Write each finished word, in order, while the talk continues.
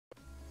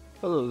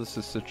Hello, this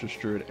is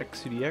Stealthrg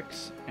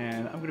XCDX,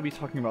 and I'm going to be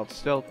talking about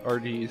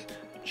Stealthrg's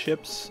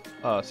Chipz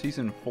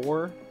Season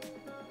 4.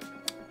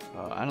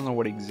 I don't know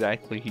what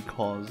exactly he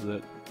calls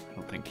it. I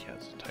don't think he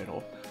has a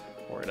title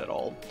for it at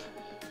all.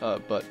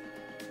 But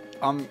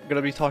I'm going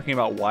to be talking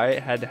about why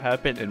it had to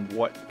happen and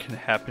what can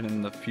happen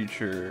in the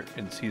future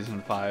in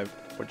Season 5,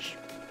 which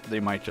they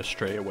might just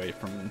stray away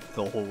from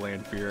the whole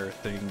Lanfear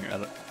thing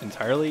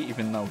entirely,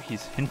 even though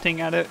he's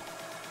hinting at it.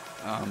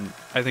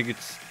 I think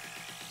it's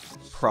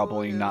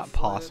probably not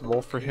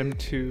possible for him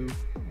to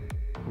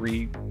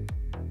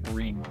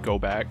go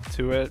back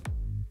to it,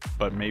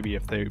 but maybe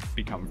if they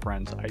become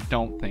friends. I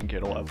don't think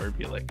it'll ever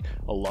be like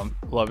a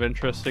love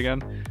interest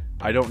again.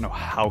 I don't know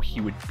how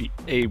he would be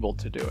able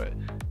to do it,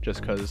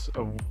 just because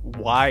of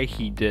why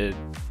he did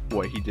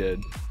what he did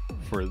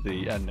for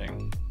the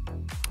ending.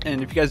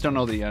 And if you guys don't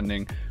know the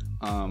ending,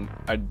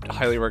 I'd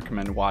highly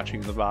recommend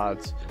watching the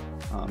VODs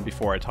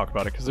before I talk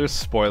about it, because there's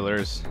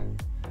spoilers.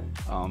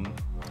 I'm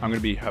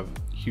gonna have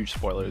huge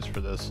spoilers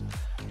for this.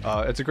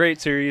 It's a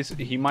great series.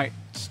 He might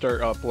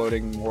start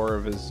uploading more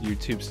of his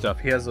YouTube stuff.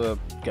 He has a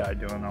guy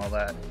doing all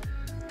that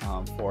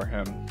for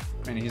him,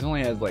 and he's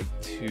only has like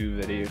two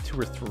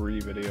or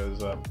three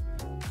videos up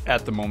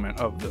at the moment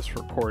of this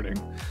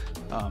recording.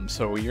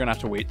 So you're gonna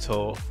have to wait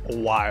till a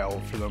while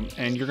for them,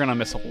 and you're gonna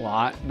miss a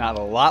lot. Not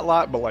a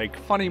lot, but like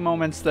funny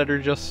moments that are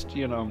just,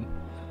 you know,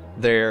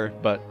 there.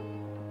 But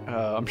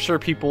I'm sure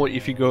people,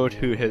 if you go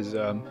to his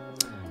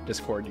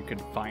Discord, you can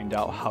find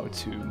out how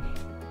to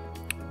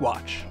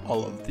watch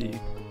all the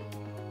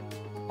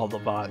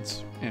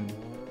VODs in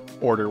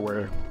order,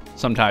 where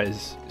some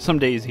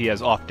days he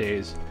has off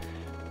days,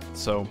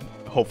 so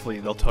hopefully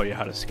they'll tell you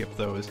how to skip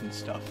those and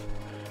stuff.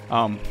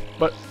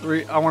 But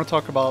I want to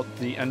talk about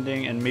the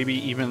ending and maybe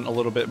even a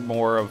little bit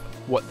more of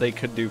what they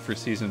could do for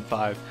Season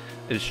 5.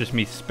 It's just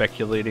me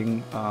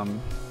speculating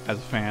as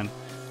a fan.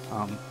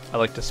 I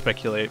like to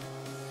speculate,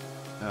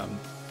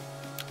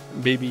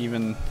 maybe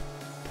even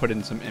put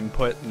in some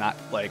input, not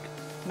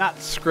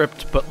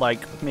script, but like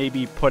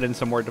maybe put in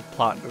some more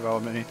plot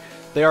development.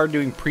 They are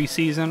doing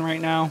preseason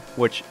right now,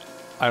 which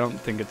I don't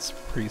think it's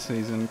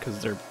preseason because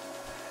they're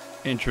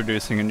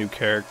introducing a new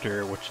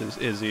character, which is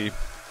Izzy,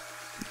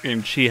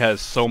 and she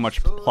has so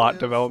much plot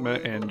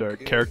development and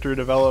character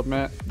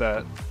development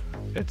that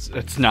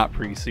it's not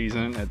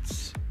preseason.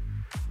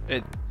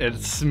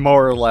 It's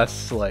more or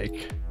less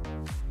like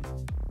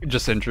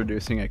just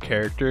introducing a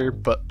character,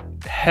 but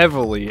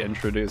heavily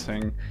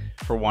introducing,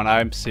 for what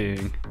I'm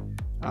seeing.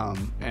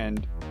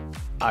 And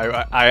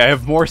I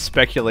have more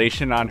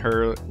speculation on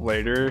her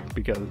later,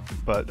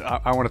 but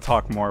I want to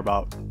talk more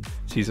about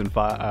Season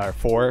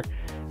 4,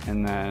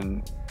 and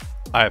then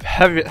I have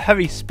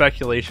heavy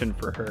speculation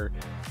for her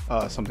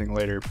something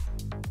later.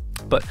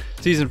 But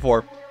Season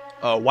 4,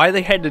 why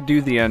they had to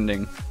do the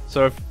ending.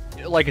 So if,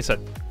 like I said,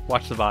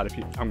 watch the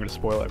VOD. I'm going to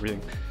spoil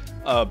everything.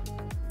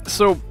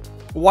 So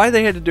why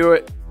they had to do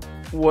it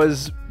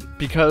was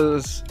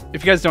because,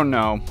 if you guys don't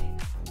know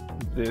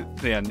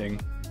the ending,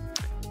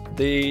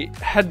 they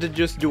had to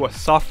just do a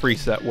soft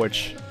reset,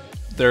 which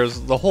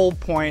there's the whole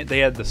point. They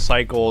had the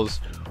cycles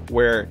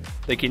where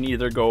they can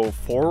either go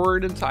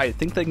forward in time. I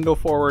think they can go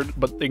forward,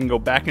 but they can go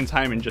back in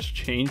time and just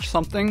change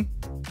something,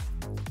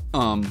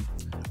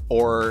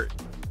 or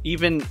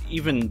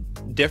even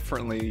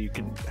differently, you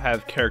can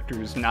have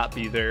characters not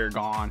be there,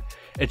 gone.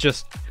 It's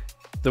just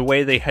the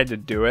way they had to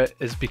do it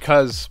is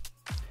because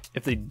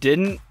if they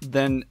didn't,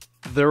 then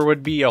there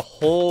would be a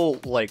whole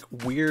like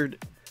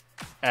weird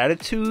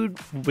attitude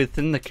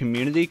within the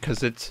community,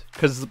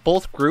 because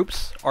both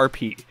groups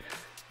RP,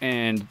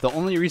 and the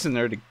only reason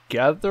they're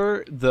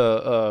together,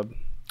 the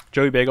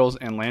Joey Bagels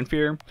and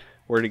Lanfear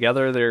were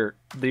together,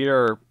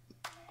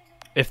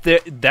 if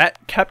that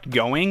kept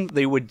going,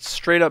 they would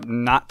straight up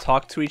not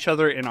talk to each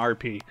other in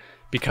RP,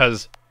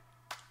 because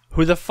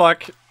who the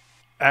fuck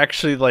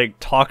actually like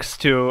talks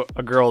to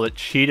a girl that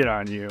cheated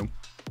on you?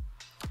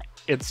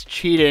 It's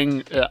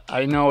cheating.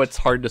 I know it's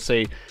hard to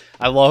say.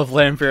 I love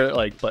Lanfear,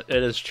 but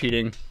it is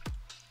cheating.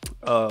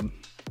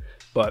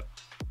 But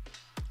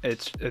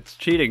it's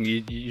cheating.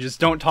 You just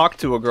don't talk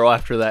to a girl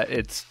after that.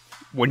 It's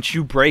once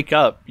you break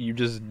up, you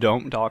just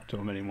don't talk to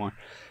them anymore.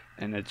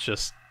 And it's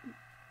just,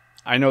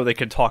 I know they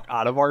could talk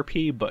out of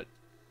RP, but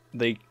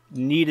they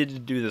needed to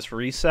do this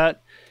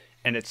reset.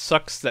 And it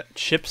sucks that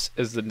Chipz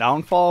is the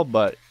downfall,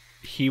 but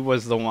he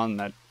was the one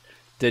that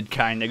did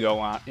kind of go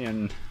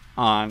on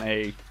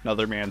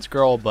another man's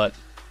girl. But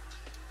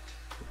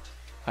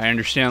I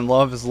understand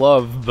love is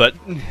love, but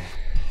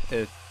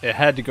it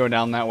had to go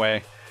down that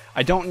way.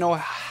 I don't know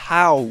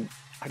how.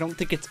 I don't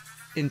think it's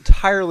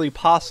entirely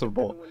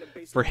possible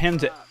for him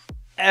to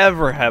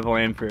ever have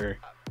Lanfear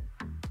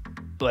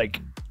like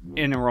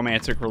in a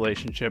romantic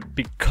relationship,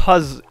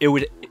 because it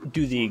would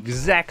do the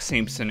exact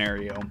same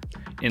scenario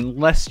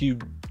unless you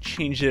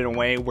changed it in a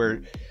way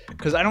where,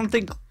 because I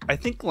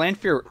think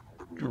Lanfear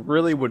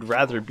really would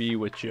rather be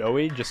with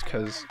Joey, just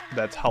because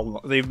that's how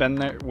they've been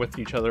there with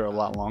each other a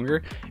lot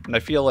longer. And I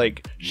feel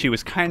like she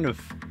was kind of,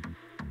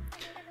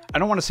 I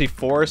don't want to say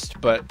forced,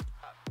 but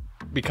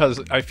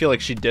because I feel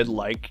like she did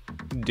like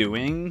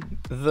doing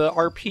the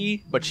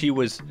RP, but she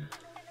was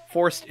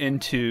forced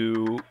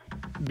into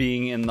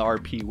being in the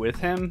RP with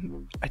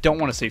him. I don't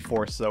want to say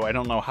forced though. I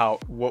don't know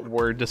what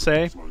word to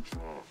say,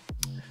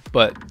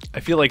 but I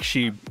feel like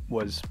she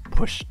was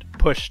pushed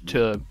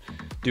to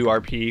do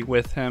RP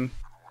with him.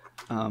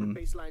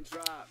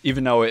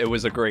 Even though it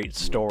was a great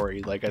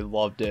story, like I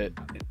loved it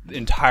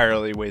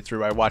entirely way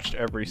through. I watched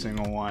every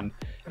single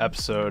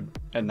episode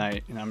at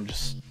night, and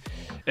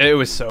it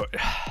was so,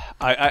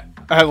 I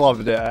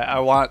loved it. I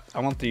want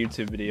the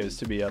YouTube videos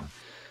to be up,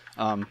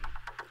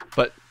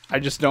 but I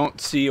just don't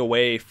see a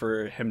way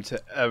for him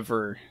to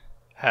ever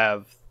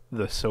have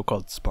the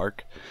so-called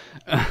spark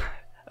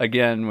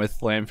again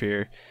with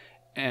Lanfear,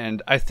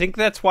 and I think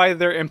that's why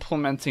they're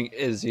implementing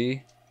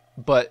Izzy,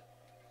 but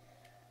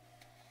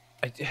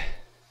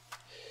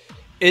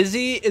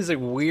Izzy is a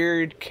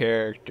weird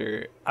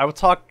character. I will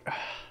talk.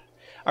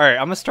 All right,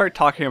 I'm gonna start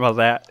talking about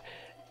that.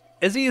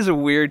 Izzy is a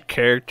weird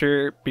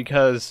character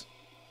because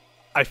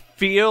I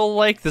feel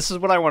like this is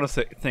what I want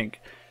to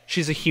think.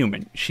 She's a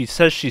human. She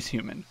says she's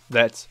human.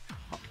 That's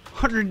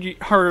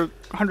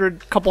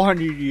couple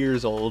hundred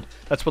years old.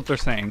 That's what they're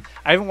saying.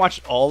 I haven't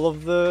watched all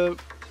of the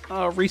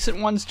recent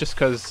ones just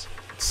because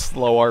it's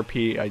slow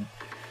RP. I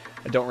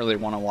don't really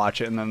want to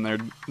watch it, and then they're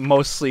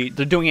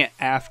doing it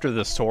after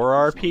the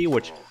Sora RP,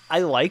 which I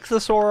like the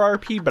Sora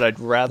RP, but I'd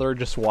rather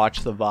just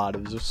watch the VOD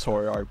of the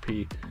Sora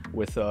RP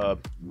with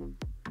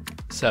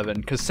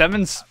 7, because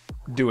 7's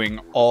doing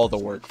all the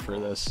work for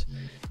this.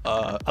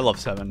 I love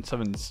 7.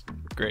 7's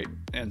great,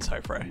 and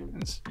Sci-Fi.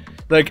 It's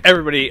like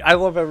everybody. I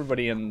love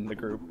everybody in the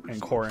group and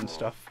core and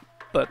stuff,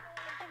 but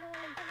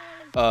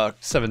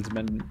 7's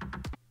been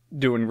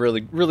doing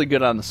really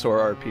good on the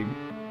Sora RP.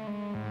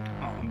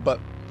 But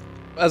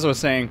as I was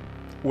saying,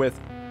 with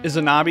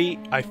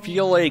Izanami, I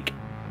feel like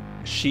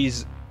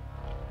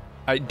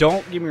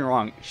don't get me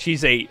wrong,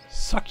 she's a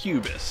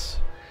succubus.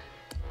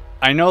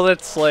 I know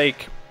that's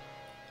like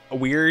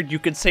weird. You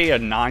could say a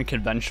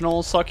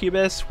non-conventional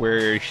succubus,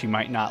 where she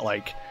might not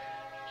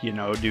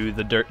do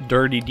the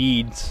dirty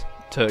deeds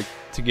to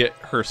get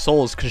her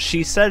souls, because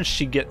she said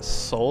she gets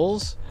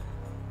souls,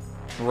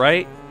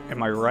 right?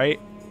 Am I right?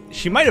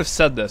 She might have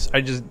said this.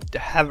 I just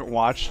haven't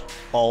watched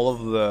all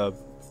of the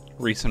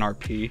recent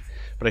RP,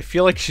 but I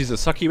feel like she's a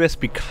succubus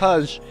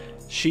because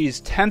she's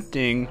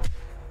tempting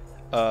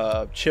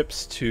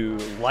Chipz to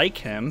like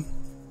him,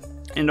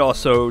 and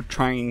also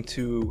trying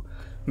to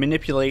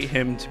manipulate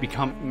him to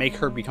make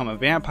her become a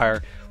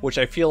vampire, which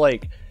I feel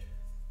like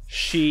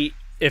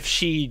if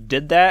she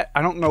did that,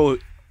 I don't know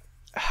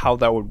how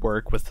that would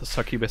work with the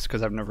succubus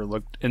because I've never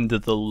looked into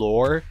the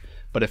lore,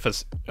 but if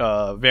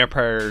a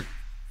vampire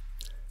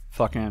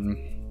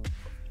fucking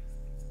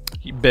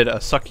bit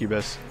a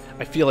succubus,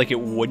 I feel like it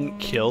wouldn't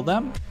kill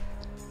them.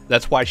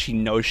 That's why she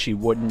knows she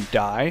wouldn't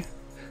die,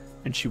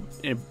 and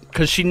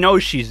because she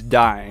knows she's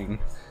dying.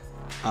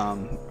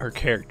 Her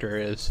character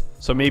is,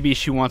 so maybe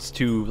she wants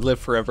to live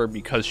forever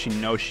because she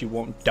knows she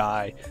won't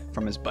die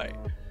from his bite.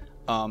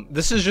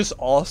 This is just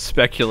all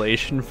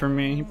speculation for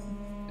me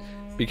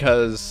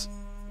because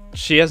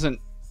she hasn't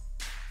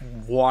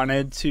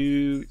wanted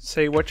to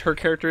say what her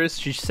character is.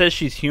 She says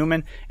she's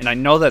human, and I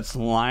know that's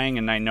lying,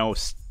 and I know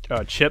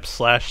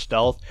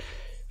Chipz/Stealth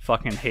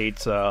fucking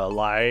hates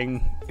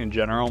lying in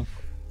general,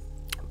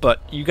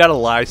 but you gotta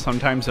lie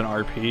sometimes in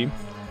RP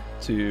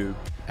to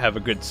have a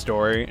good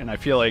story, and I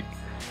feel like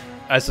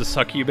as a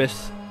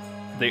succubus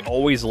they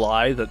always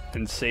lie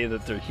and say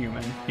that they're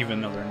human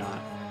even though they're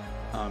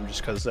not,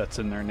 just because that's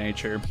in their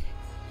nature.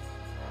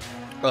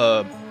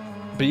 But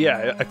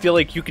yeah, I feel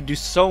like you could do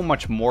so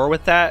much more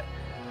with that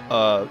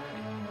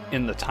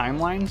in the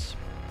timelines,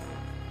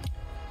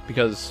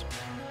 because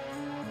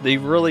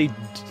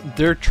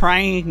they're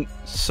trying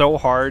so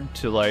hard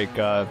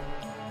to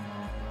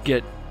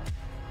get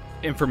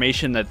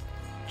information that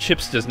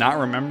Chipz does not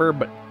remember,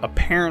 but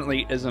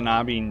apparently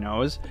Izanami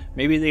knows.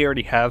 Maybe they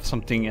already have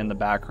something in the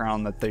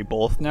background that they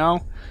both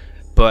know,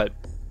 but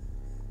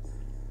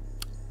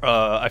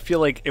I feel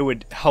like it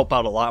would help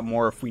out a lot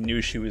more if we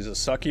knew she was a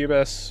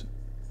succubus,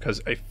 because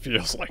it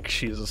feels like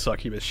she's a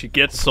succubus. She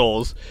gets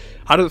souls.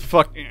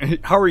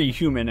 How are you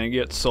human and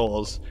get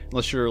souls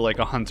unless you're like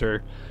a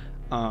hunter?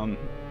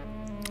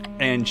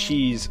 And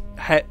she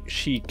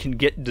can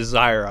get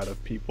desire out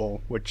of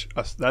people, which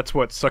that's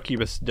what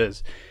succubus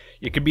does.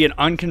 It could be an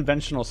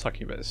unconventional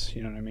succubus,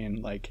 you know what I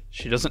mean? Like,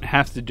 she doesn't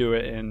have to do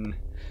it in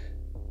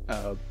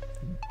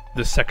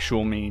the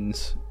sexual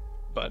means,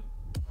 but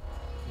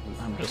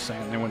I'm just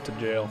saying they went to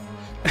jail.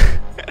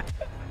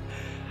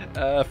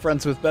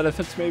 Friends with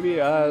benefits, maybe?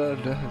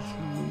 And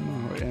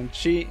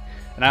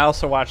I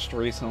also watched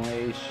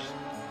recently,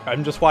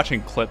 I'm just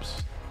watching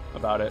clips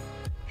about it.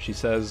 She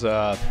says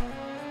that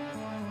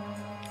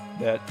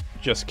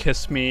just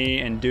kiss me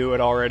and do it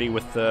already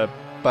with the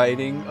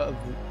biting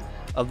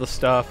of the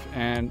stuff,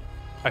 and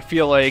I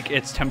feel like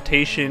it's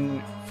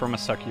temptation from a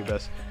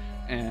succubus,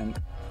 and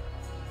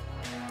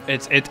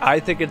I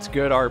think it's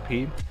good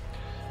RP.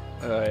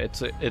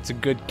 It's a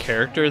good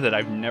character that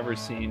I've never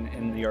seen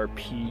in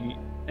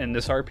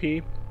this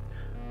RP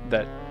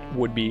that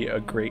would be a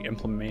great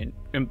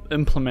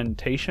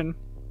implementation,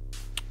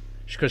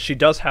 because she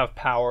does have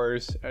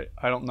powers.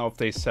 I don't know if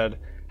they said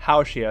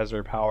how she has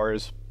her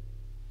powers,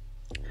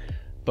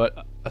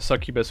 but a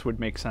succubus would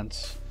make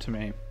sense to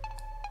me.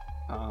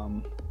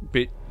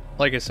 But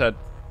like I said,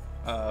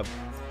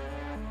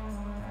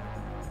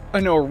 I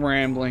know we're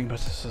rambling, but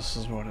this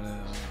is what it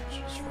is. It's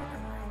just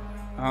fucking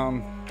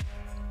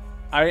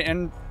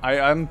rambling.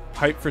 I'm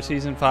hyped for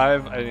season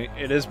 5.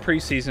 It is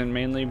pre-season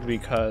mainly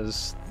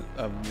because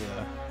of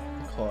the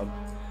club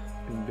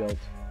being built,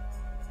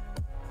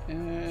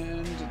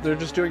 and they're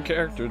just doing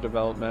character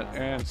development.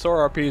 And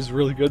Sora RP is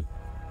really good.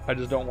 I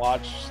just don't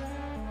watch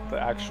the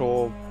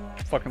actual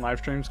fucking live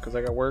streams because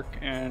I got work,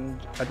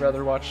 and I'd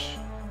rather watch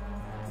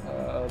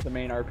the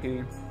main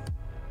RP.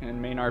 And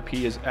main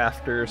RP is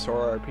after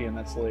Sora RP, and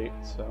that's late,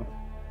 so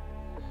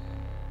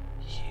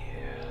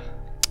yeah.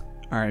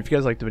 Alright, if you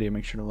guys liked the video,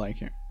 make sure to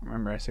like it.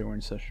 Remember, I say we're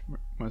in such.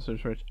 If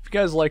you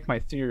guys like my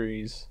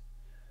theories,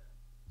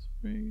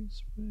 fucking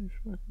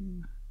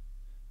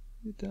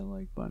hit that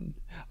like button.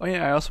 Oh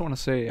yeah, I also want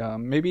to say,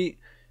 maybe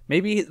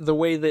the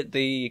way that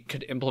they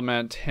could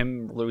implement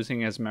him losing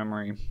his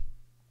memory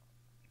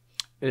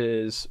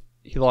is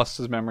he lost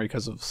his memory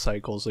because of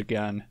cycles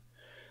again.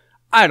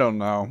 I don't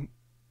know.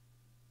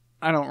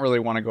 I don't really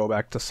want to go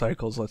back to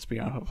cycles, let's be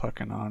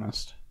fucking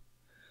honest.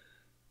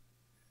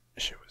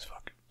 Shit was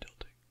fucking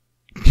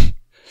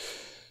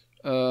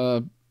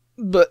tilting.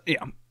 But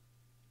yeah.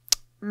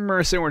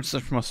 Remember, say words,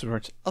 such most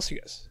words. I'll see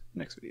you guys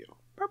next video.